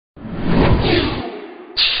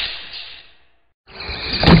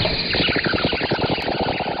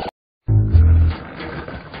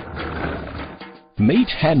Meet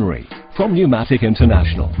Henry from Numatic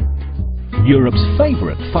International, Europe's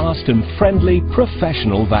favourite fast and friendly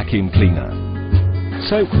professional vacuum cleaner.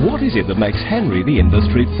 So what is it that makes Henry the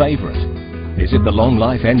industry favourite? Is it the long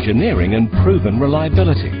life engineering and proven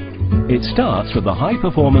reliability? It starts with the high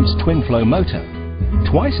performance twin flow motor,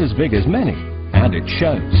 twice as big as many, and it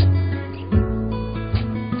shows.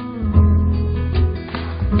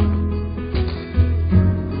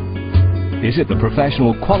 Is it the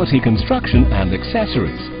professional quality construction and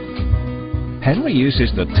accessories? Henry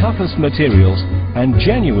uses the toughest materials and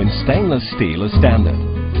genuine stainless steel as standard.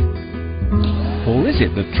 Or is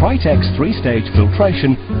it the Tritex 3-stage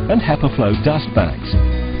filtration and HEPA flow dust bags,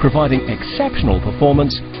 providing exceptional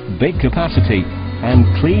performance, big capacity and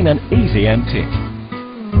clean and easy emptying?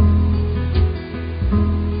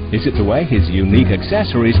 Is it the way his unique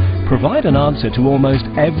accessories provide an answer to almost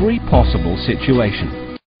every possible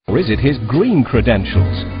situation? Or is it his green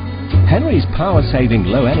credentials? Henry's power-saving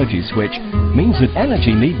low-energy switch means that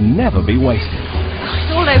energy need never be wasted.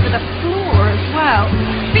 It's all over the floor as well.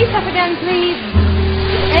 Speak up again, please.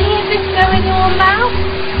 Did any of this go in your mouth?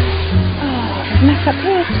 Oh, there's mess up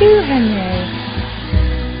here too, Henry.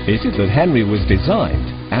 Is it that Henry was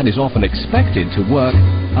designed and is often expected to work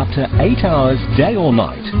up to 8 hours day or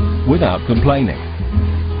night without complaining?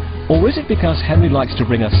 Or is it because Henry likes to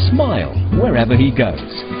bring a smile wherever he goes?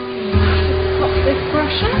 Pop this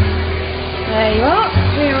brusher. There you are.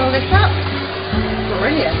 Clear all this up.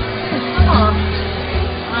 Brilliant.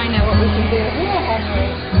 I know what we can do here, Henry.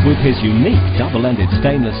 With his unique double-ended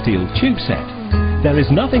stainless steel tube set, there is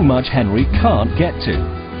nothing much Henry can't get to.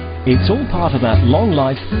 It's all part of that long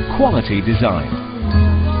life quality design.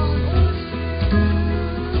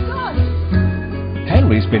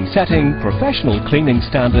 Henry's been setting professional cleaning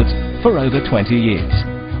standards for over 20 years,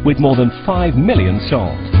 with more than 5 million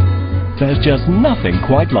sold. There's just nothing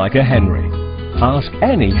quite like a Henry. Ask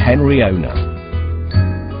any Henry owner.